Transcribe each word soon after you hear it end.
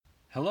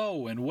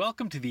Hello, and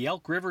welcome to the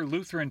Elk River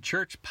Lutheran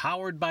Church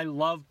Powered by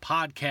Love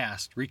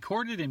podcast,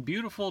 recorded in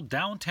beautiful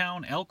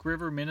downtown Elk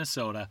River,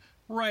 Minnesota,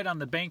 right on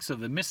the banks of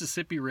the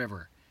Mississippi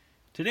River.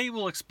 Today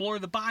we'll explore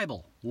the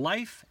Bible,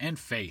 life, and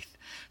faith.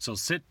 So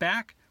sit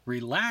back,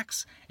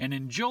 relax, and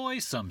enjoy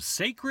some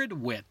sacred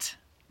wit.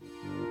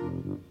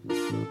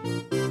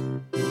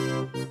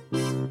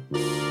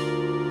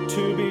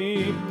 To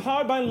be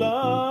powered by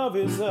love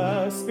is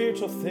a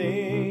spiritual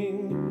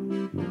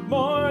thing,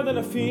 more than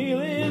a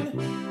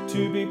feeling.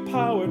 To be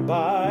powered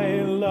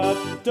by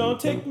love. Don't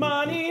take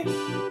money,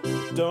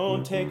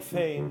 don't take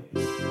fame,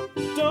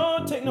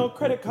 don't take no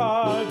credit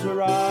card to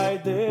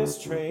ride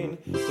this train.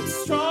 It's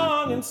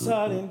strong and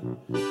sudden,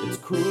 it's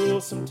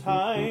cruel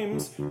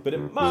sometimes, but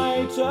it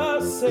might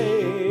just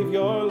save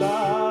your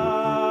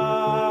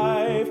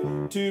life.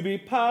 To be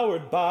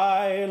powered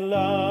by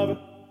love.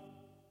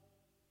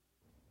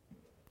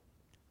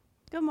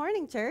 Good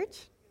morning, church.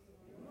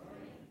 Good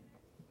morning.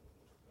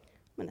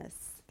 I'm going to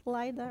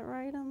slide that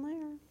right on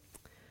there.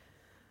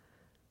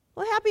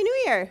 Well, Happy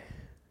New Year.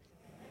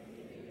 Happy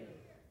New Year.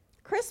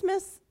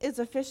 Christmas is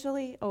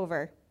officially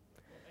over.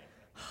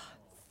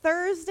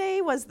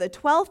 Thursday was the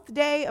 12th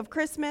day of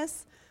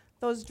Christmas.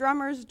 Those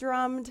drummers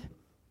drummed.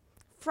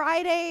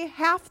 Friday,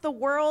 half the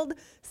world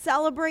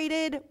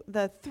celebrated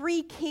the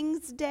Three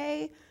Kings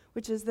Day,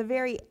 which is the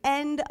very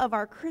end of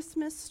our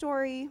Christmas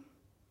story.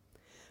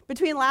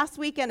 Between last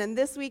weekend and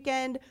this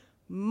weekend,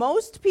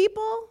 most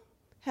people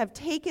have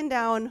taken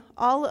down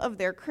all of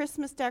their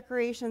Christmas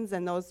decorations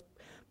and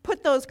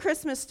put those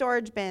Christmas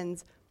storage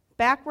bins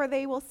back where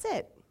they will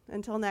sit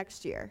until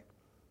next year.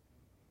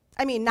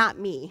 I mean, not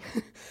me.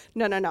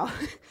 No.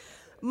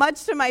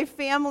 Much to my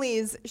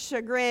family's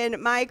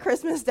chagrin, my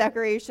Christmas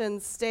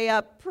decorations stay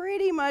up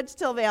pretty much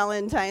till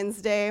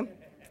Valentine's Day.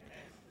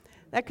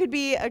 That could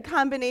be a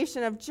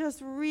combination of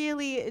just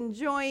really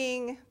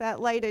enjoying that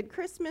lighted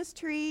Christmas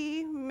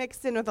tree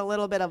mixed in with a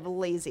little bit of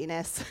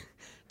laziness.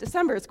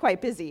 December is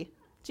quite busy.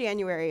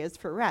 January is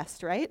for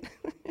rest, right?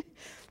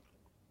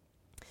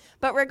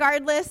 But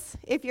regardless,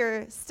 if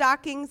your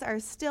stockings are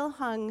still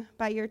hung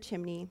by your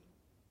chimney,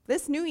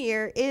 this new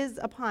year is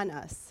upon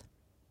us.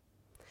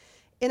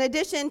 In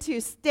addition to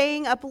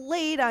staying up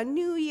late on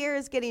New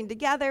Year's, getting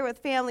together with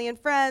family and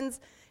friends,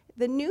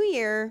 the new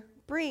year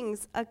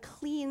brings a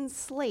clean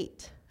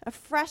slate, a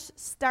fresh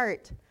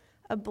start,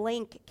 a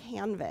blank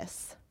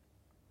canvas.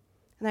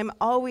 And I'm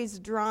always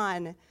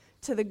drawn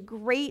to the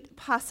great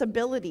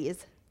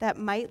possibilities that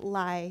might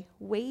lie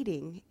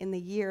waiting in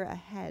the year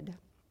ahead.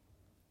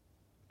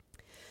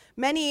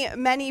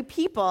 Many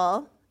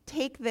people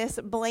take this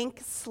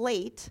blank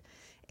slate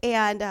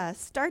and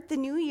start the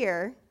new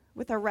year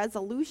with a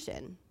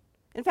resolution.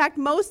 In fact,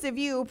 most of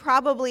you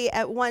probably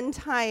at one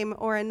time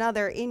or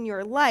another in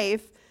your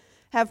life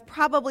have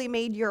probably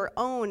made your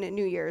own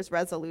New Year's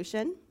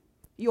resolution,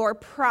 your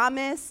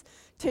promise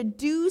to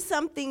do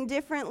something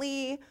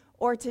differently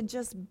or to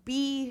just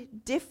be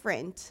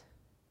different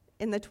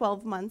in the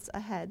 12 months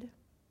ahead.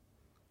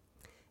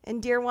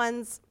 And dear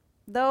ones,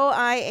 though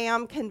I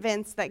am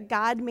convinced that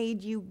God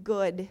made you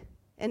good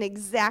and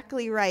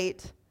exactly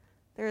right,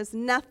 there is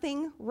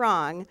nothing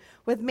wrong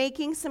with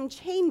making some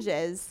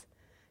changes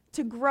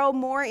to grow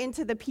more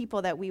into the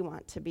people that we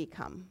want to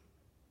become.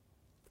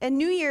 And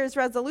New Year's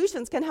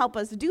resolutions can help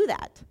us do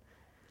that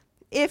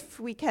if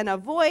we can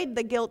avoid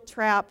the guilt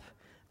trap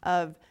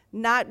of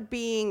not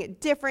being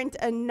different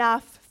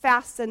enough,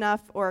 fast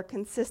enough, or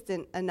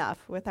consistent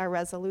enough with our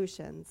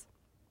resolutions.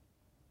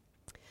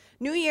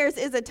 New Year's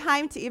is a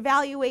time to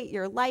evaluate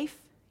your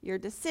life, your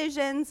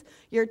decisions,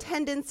 your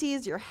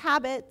tendencies, your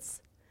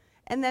habits,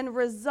 and then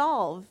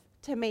resolve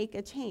to make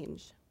a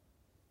change.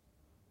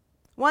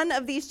 One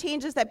of these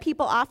changes that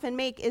people often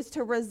make is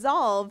to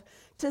resolve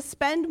to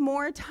spend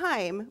more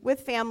time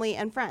with family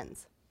and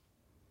friends.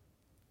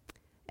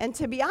 And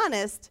to be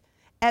honest,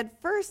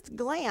 at first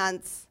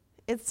glance,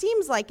 it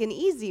seems like an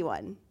easy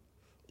one.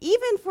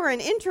 Even for an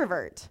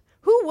introvert,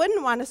 who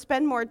wouldn't want to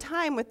spend more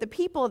time with the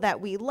people that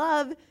we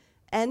love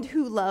and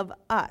who love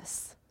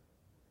us?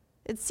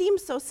 It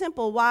seems so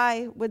simple.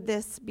 Why would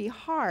this be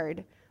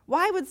hard?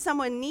 Why would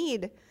someone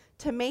need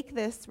to make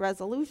this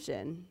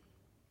resolution?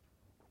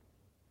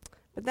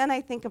 But then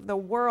I think of the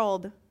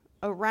world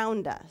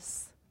around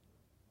us.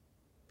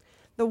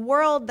 The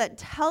world that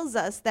tells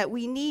us that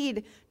we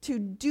need to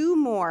do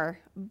more,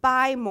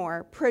 buy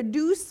more,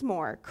 produce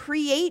more,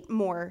 create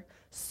more,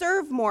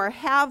 serve more,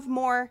 have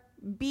more,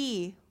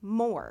 be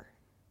more.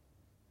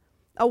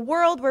 A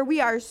world where we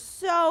are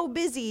so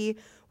busy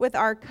with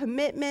our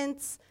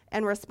commitments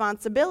and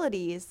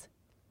responsibilities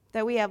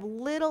that we have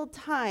little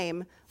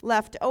time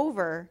left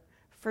over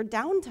for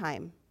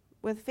downtime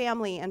with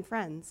family and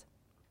friends.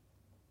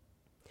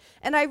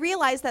 And I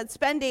realize that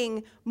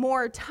spending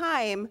more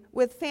time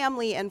with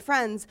family and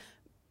friends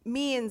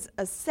means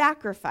a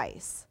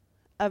sacrifice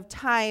of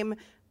time,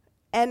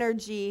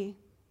 energy,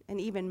 and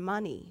even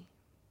money.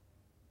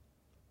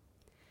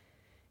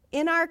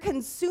 In our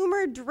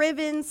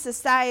consumer-driven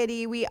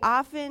society, we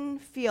often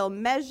feel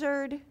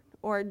measured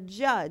or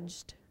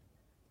judged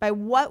by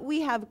what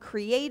we have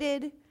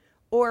created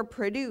or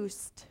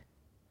produced.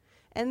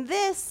 And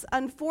this,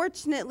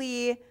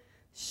 unfortunately,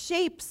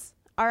 shapes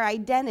our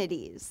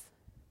identities.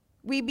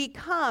 We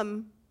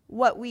become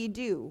what we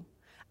do.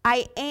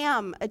 I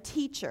am a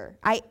teacher.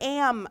 I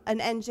am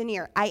an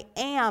engineer. I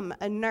am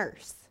a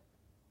nurse.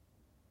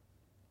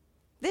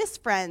 This,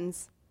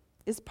 friends,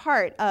 is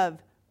part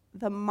of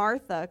the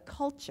Martha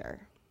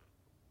culture.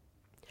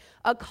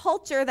 A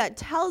culture that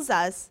tells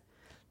us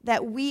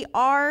that we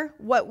are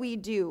what we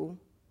do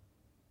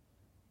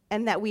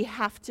and that we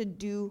have to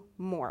do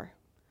more.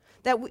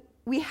 That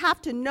we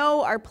have to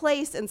know our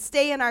place and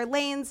stay in our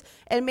lanes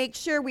and make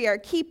sure we are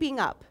keeping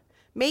up,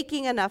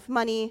 making enough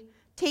money,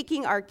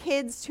 taking our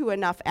kids to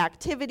enough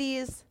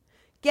activities,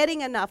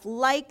 getting enough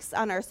likes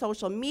on our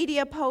social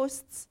media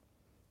posts,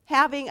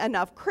 having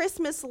enough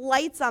Christmas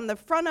lights on the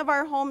front of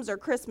our homes or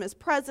Christmas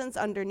presents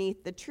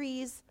underneath the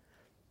trees,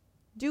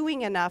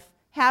 doing enough,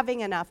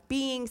 having enough,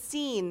 being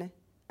seen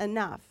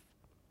enough.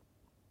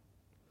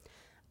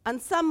 On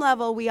some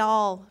level, we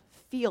all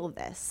feel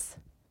this,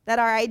 that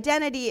our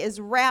identity is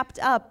wrapped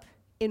up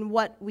in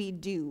what we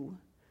do,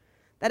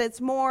 that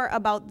it's more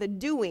about the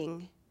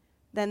doing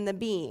than the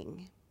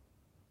being.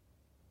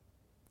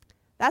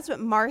 That's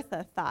what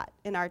Martha thought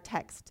in our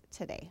text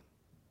today.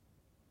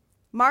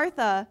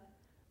 Martha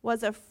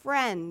was a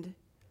friend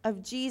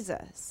of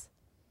Jesus.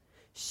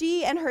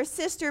 She and her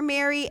sister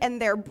Mary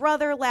and their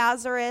brother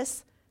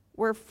Lazarus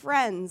were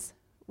friends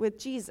with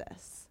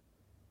Jesus.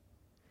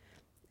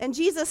 And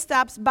Jesus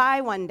stops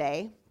by one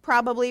day,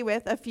 probably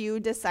with a few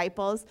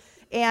disciples,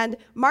 and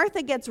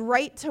Martha gets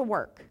right to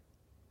work.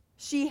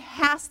 She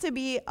has to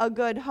be a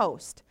good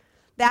host.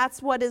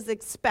 That's what is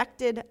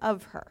expected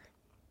of her.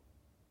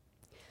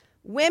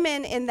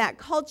 Women in that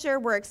culture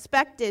were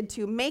expected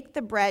to make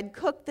the bread,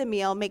 cook the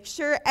meal, make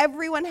sure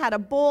everyone had a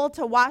bowl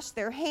to wash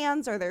their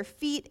hands or their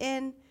feet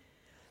in.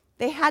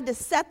 They had to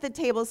set the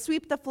table,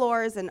 sweep the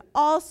floors, and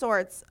all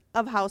sorts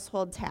of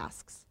household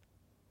tasks.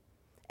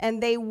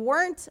 And they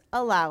weren't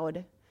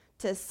allowed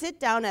to sit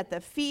down at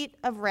the feet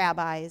of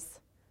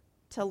rabbis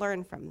to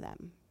learn from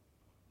them.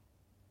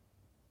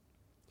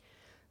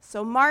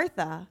 So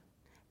Martha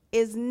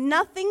is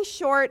nothing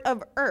short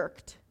of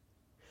irked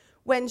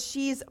when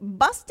she's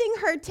busting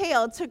her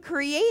tail to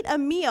create a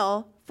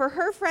meal for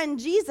her friend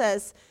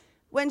Jesus,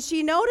 when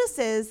she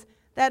notices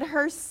that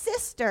her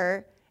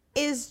sister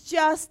is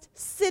just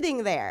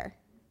sitting there,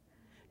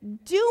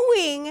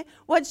 doing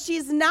what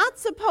she's not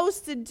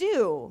supposed to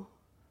do.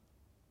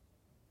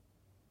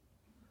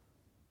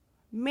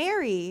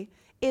 Mary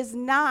is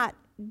not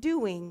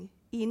doing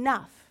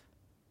enough.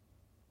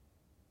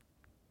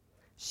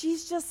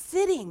 She's just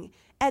sitting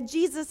at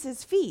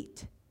Jesus'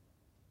 feet,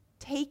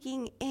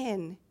 taking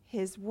in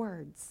his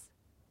words.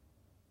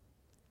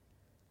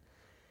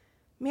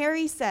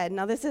 Mary said,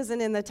 now this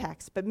isn't in the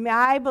text, but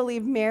I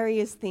believe Mary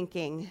is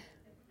thinking,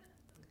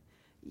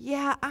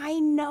 yeah, I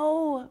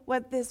know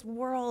what this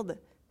world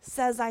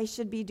says I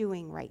should be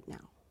doing right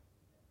now.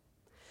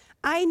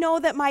 I know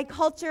that my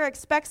culture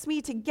expects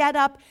me to get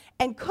up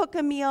and cook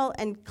a meal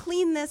and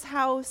clean this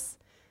house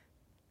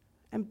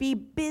and be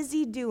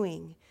busy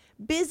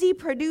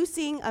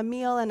producing a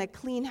meal and a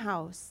clean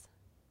house.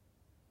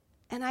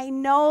 And I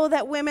know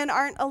that women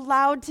aren't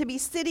allowed to be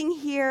sitting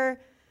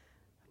here,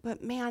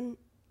 but man,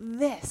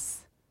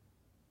 this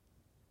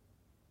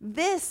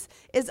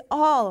is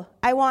all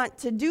I want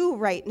to do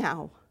right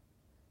now.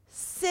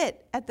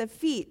 Sit at the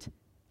feet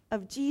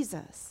of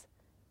Jesus.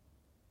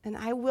 And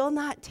I will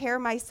not tear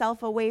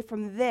myself away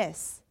from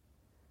this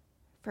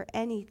for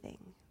anything.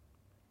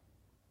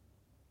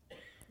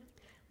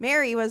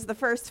 Mary was the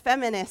first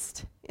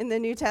feminist in the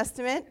New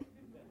Testament.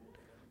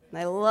 And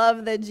I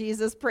love that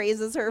Jesus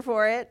praises her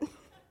for it.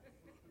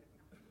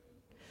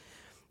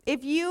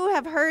 If you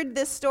have heard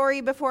this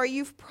story before,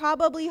 you've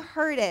probably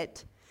heard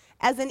it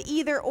as an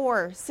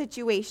either-or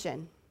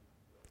situation.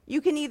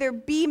 You can either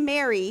be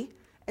Mary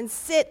and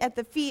sit at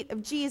the feet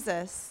of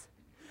Jesus,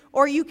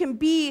 or you can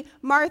be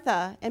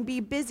Martha and be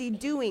busy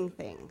doing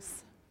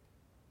things.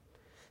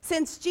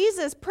 Since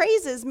Jesus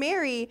praises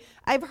Mary,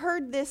 I've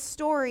heard this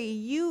story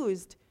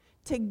used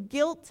to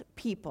guilt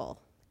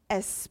people,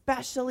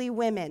 especially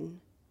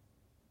women,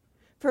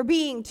 for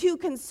being too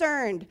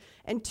concerned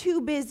and too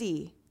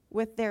busy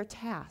with their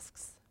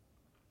tasks.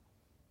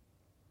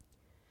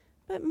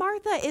 But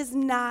Martha is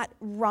not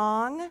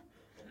wrong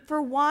for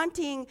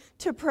wanting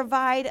to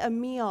provide a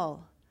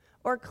meal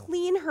or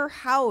clean her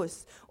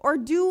house or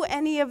do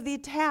any of the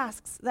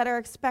tasks that are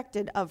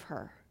expected of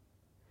her.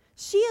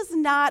 She is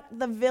not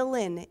the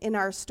villain in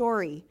our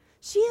story.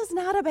 She is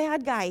not a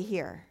bad guy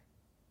here.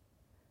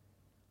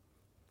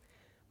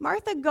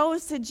 Martha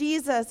goes to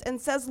Jesus and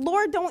says,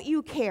 "Lord, don't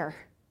you care?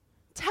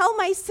 Tell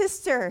my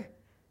sister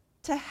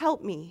to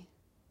help me."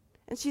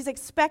 And she's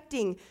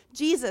expecting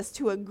Jesus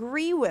to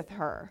agree with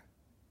her.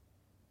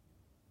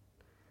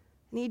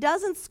 And he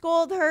doesn't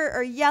scold her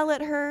or yell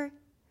at her.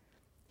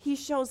 He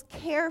shows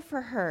care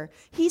for her.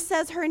 He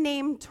says her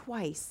name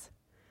twice.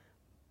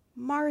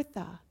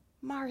 Martha,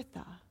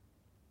 Martha.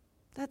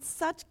 That's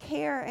such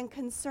care and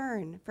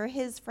concern for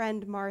his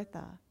friend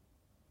Martha.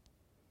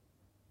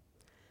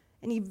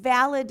 And he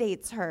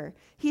validates her.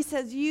 He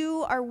says,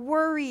 you are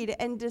worried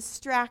and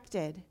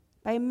distracted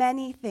by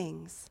many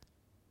things.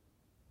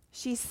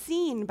 She's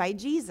seen by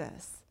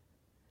Jesus.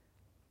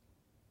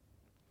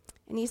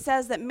 And he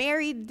says that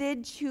Mary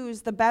did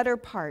choose the better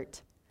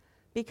part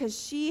because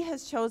she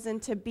has chosen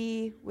to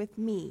be with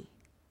me.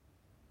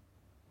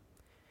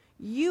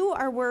 You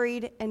are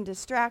worried and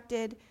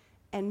distracted,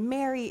 and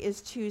Mary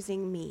is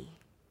choosing me.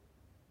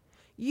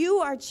 You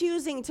are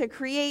choosing to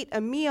create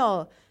a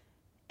meal,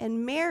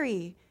 and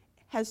Mary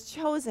has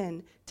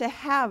chosen to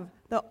have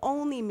the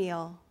only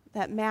meal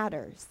that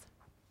matters,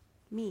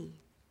 me.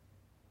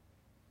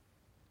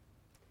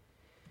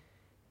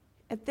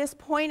 At this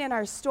point in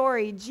our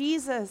story,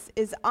 Jesus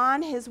is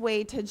on his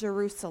way to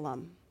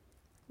Jerusalem,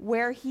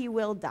 where he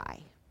will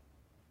die.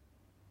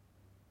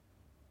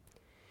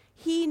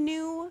 He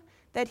knew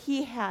that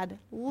he had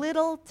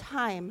little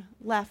time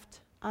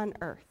left on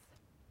earth.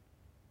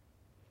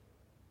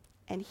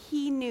 And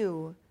he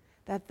knew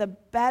that the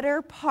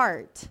better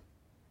part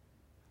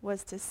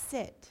was to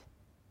sit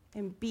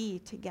and be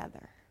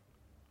together.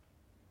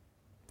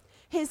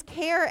 His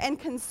care and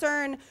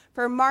concern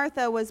for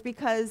Martha was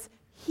because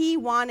he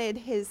wanted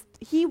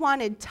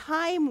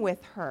time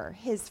with her,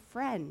 his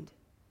friend.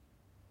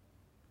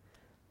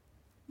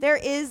 There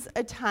is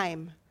a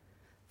time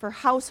for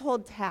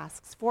household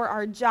tasks, for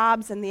our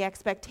jobs and the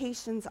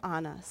expectations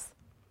on us.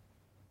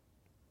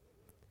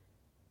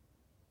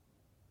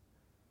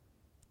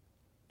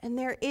 And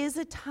there is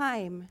a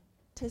time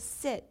to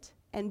sit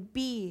and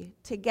be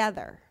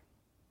together.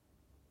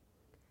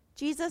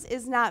 Jesus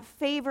is not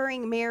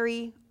favoring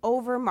Mary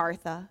over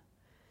Martha.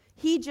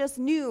 He just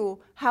knew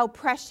how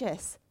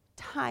precious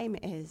time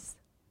is.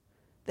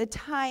 The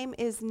time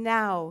is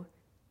now.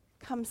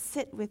 Come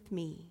sit with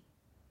me.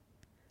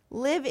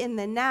 Live in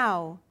the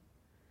now.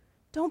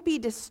 Don't be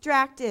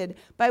distracted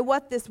by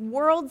what this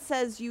world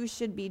says you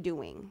should be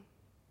doing.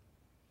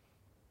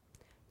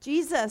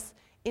 Jesus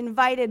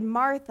invited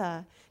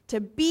Martha to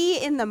be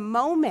in the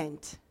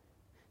moment,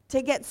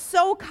 to get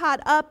so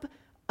caught up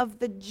of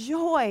the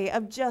joy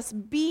of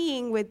just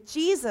being with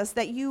Jesus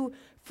that you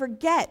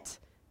forget,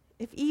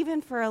 if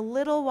even for a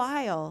little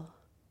while,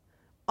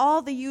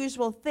 all the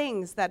usual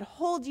things that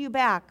hold you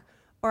back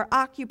or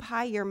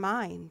occupy your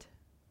mind,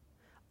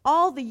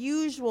 all the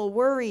usual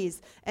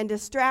worries and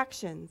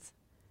distractions,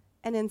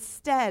 and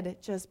instead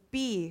just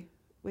be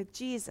with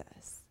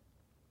Jesus.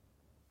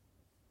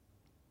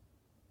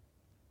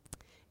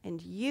 And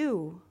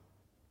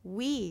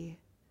we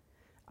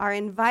are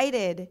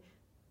invited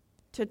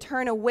to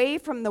turn away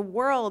from the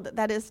world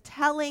that is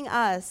telling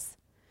us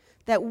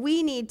that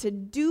we need to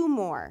do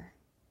more,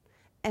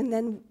 and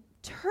then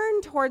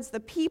turn towards the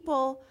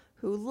people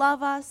who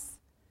love us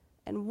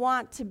and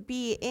want to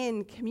be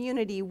in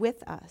community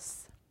with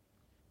us.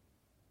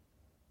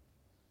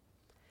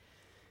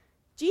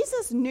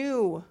 Jesus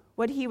knew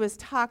what he was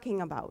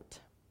talking about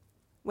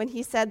when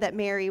he said that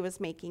Mary was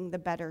making the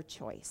better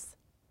choice.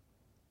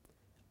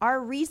 Our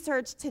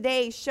research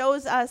today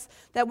shows us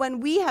that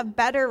when we have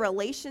better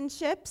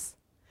relationships,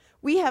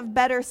 we have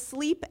better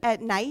sleep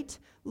at night,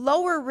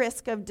 lower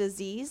risk of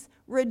disease,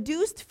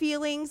 reduced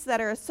feelings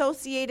that are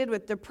associated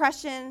with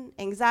depression,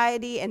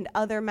 anxiety, and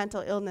other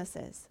mental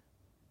illnesses.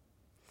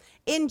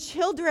 In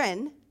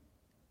children,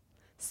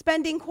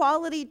 spending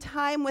quality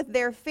time with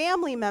their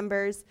family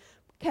members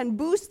can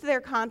boost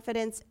their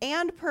confidence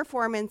and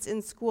performance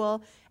in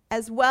school,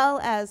 as well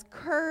as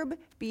curb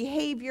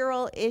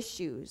behavioral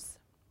issues.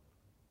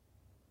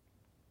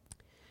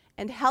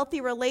 And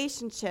healthy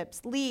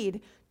relationships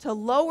lead to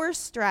lower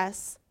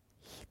stress,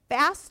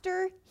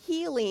 faster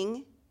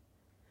healing,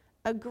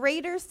 a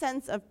greater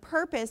sense of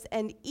purpose,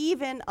 and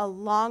even a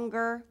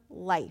longer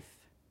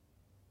life.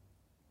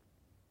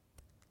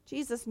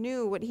 Jesus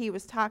knew what he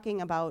was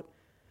talking about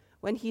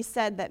when he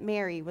said that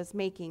Mary was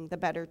making the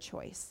better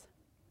choice.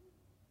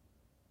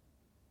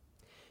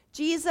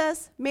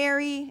 Jesus,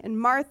 Mary, and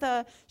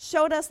Martha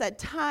showed us that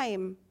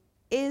time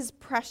is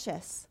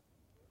precious,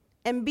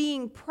 and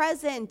being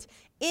present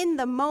in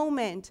the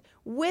moment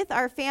with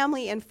our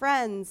family and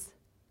friends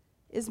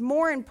is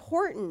more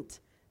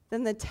important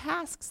than the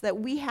tasks that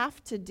we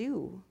have to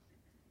do.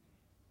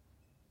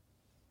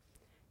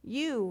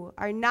 You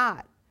are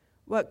not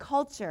what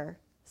culture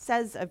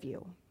says of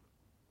you.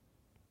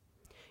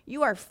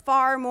 You are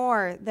far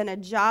more than a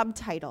job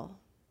title.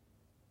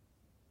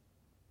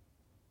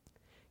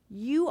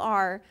 You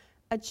are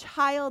a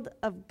child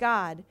of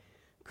God,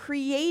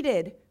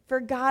 created for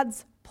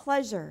God's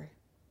pleasure,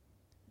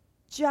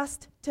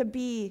 just to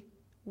be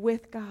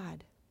with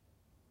God.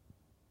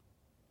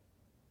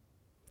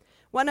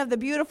 One of the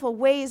beautiful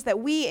ways that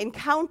we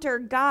encounter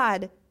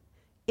God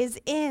is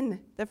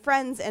in the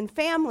friends and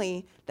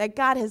family that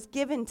God has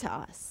given to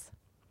us.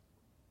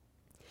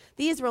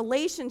 These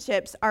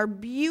relationships are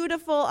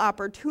beautiful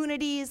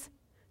opportunities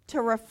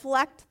to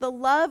reflect the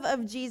love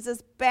of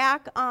Jesus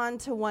back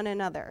onto one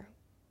another.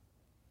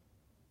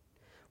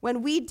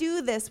 When we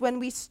do this, when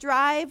we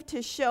strive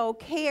to show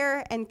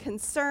care and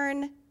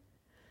concern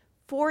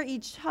for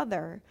each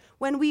other,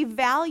 when we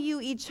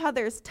value each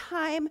other's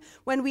time,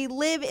 when we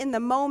live in the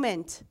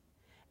moment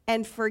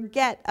and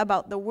forget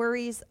about the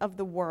worries of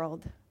the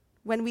world,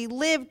 when we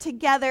live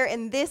together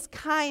in this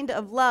kind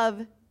of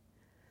love,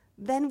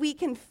 then we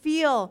can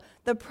feel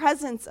the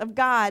presence of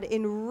God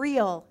in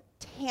real,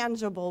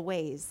 tangible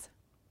ways.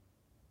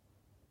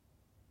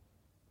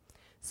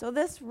 So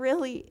this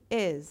really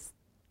is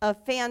a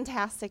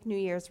fantastic New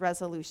Year's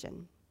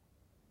resolution.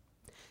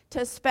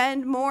 To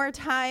spend more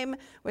time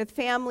with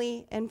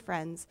family and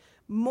friends,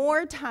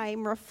 more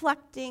time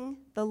reflecting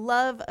the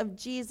love of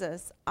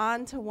Jesus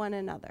onto one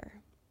another,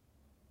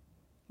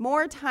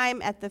 more time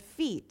at the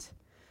feet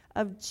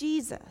of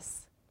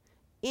Jesus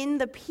in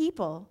the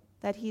people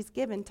that he's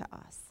given to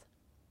us.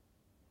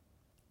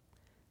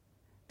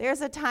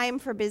 There's a time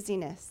for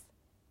busyness.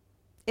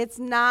 It's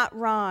not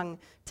wrong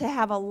to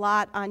have a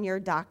lot on your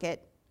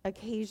docket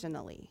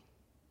occasionally.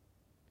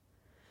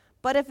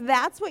 But if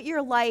that's what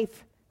your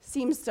life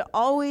seems to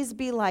always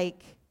be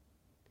like,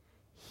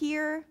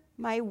 hear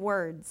my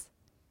words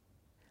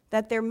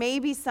that there may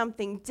be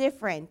something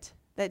different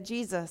that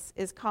Jesus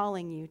is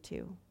calling you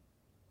to.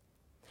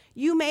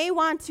 You may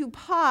want to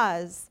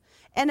pause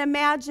and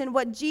imagine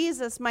what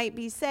Jesus might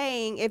be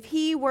saying if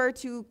he were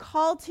to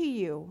call to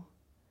you,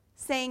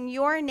 saying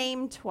your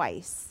name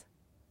twice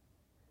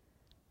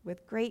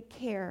with great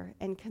care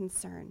and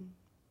concern.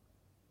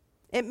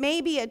 It may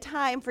be a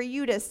time for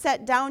you to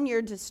set down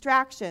your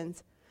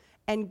distractions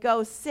and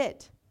go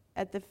sit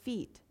at the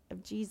feet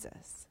of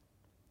Jesus.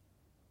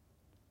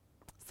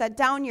 Set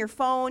down your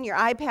phone, your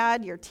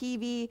iPad, your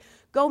TV.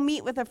 Go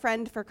meet with a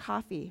friend for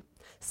coffee.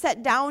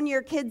 Set down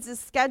your kids'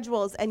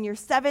 schedules and your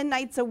 7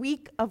 nights a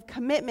week of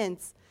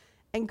commitments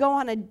and go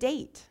on a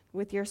date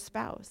with your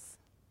spouse.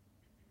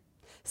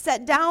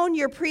 Set down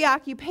your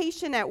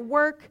preoccupation at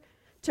work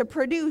to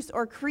produce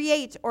or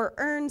create or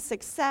earn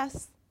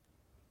success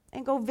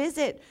and go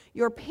visit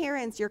your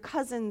parents, your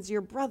cousins,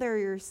 your brother,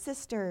 your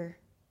sister.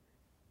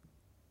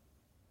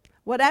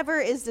 Whatever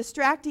is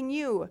distracting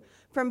you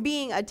from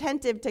being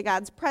attentive to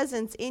God's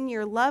presence in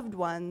your loved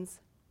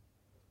ones,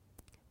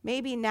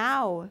 maybe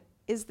now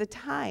is the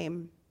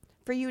time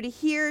for you to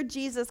hear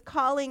Jesus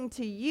calling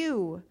to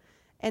you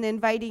and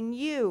inviting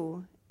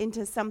you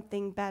into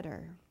something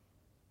better.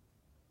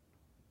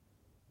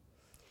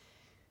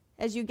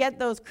 As you get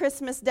those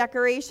Christmas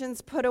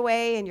decorations put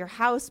away and your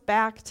house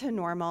back to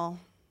normal,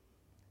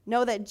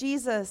 know that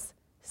Jesus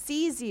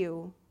sees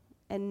you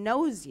and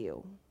knows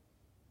you.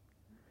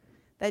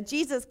 That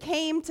Jesus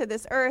came to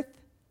this earth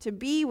to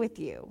be with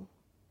you.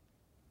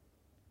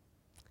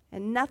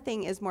 And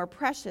nothing is more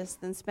precious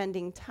than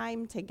spending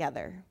time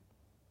together.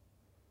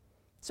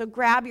 So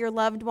grab your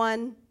loved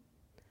one,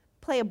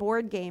 play a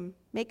board game,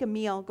 make a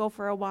meal, go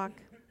for a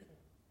walk.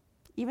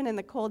 Even in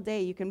the cold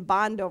day, you can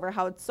bond over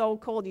how it's so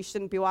cold you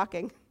shouldn't be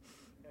walking.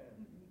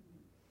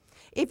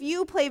 If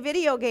you play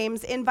video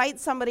games, invite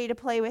somebody to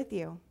play with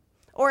you.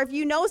 Or if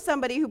you know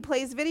somebody who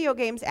plays video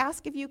games,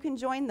 ask if you can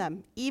join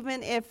them,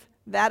 even if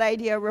that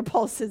idea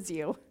repulses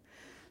you.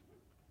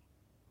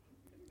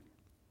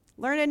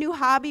 Learn a new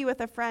hobby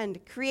with a friend.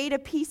 Create a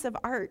piece of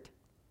art.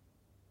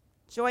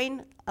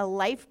 Join a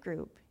life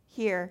group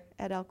here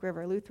at Elk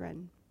River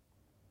Lutheran.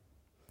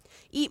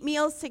 Eat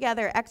meals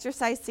together,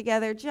 exercise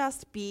together,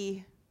 just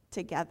be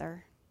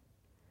together.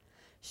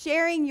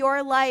 Sharing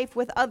your life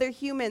with other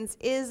humans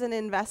is an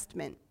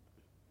investment.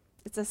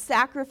 It's a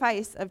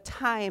sacrifice of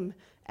time,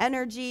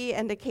 energy,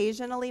 and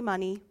occasionally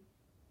money.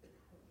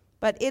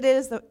 But it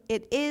is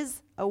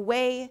a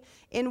way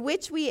in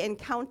which we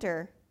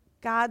encounter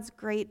God's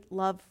great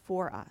love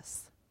for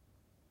us.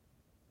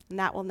 And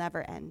that will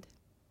never end.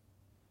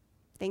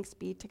 Thanks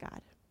be to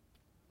God.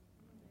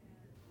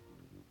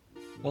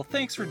 Well,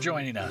 thanks for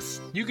joining us.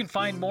 You can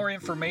find more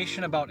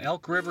information about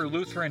Elk River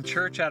Lutheran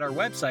Church at our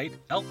website,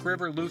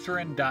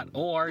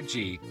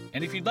 elkriverlutheran.org.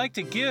 And if you'd like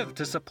to give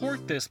to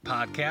support this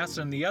podcast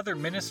and the other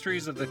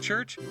ministries of the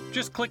church,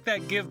 just click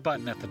that Give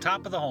button at the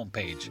top of the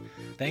homepage.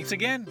 Thanks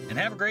again, and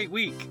have a great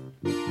week.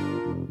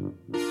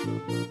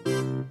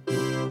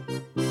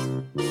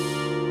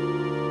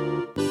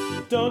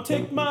 Don't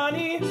take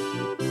money,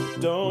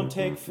 don't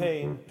take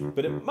fame,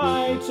 but it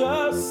might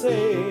just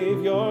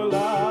save your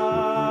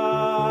life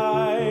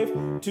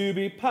to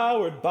be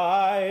powered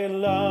by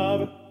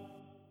love.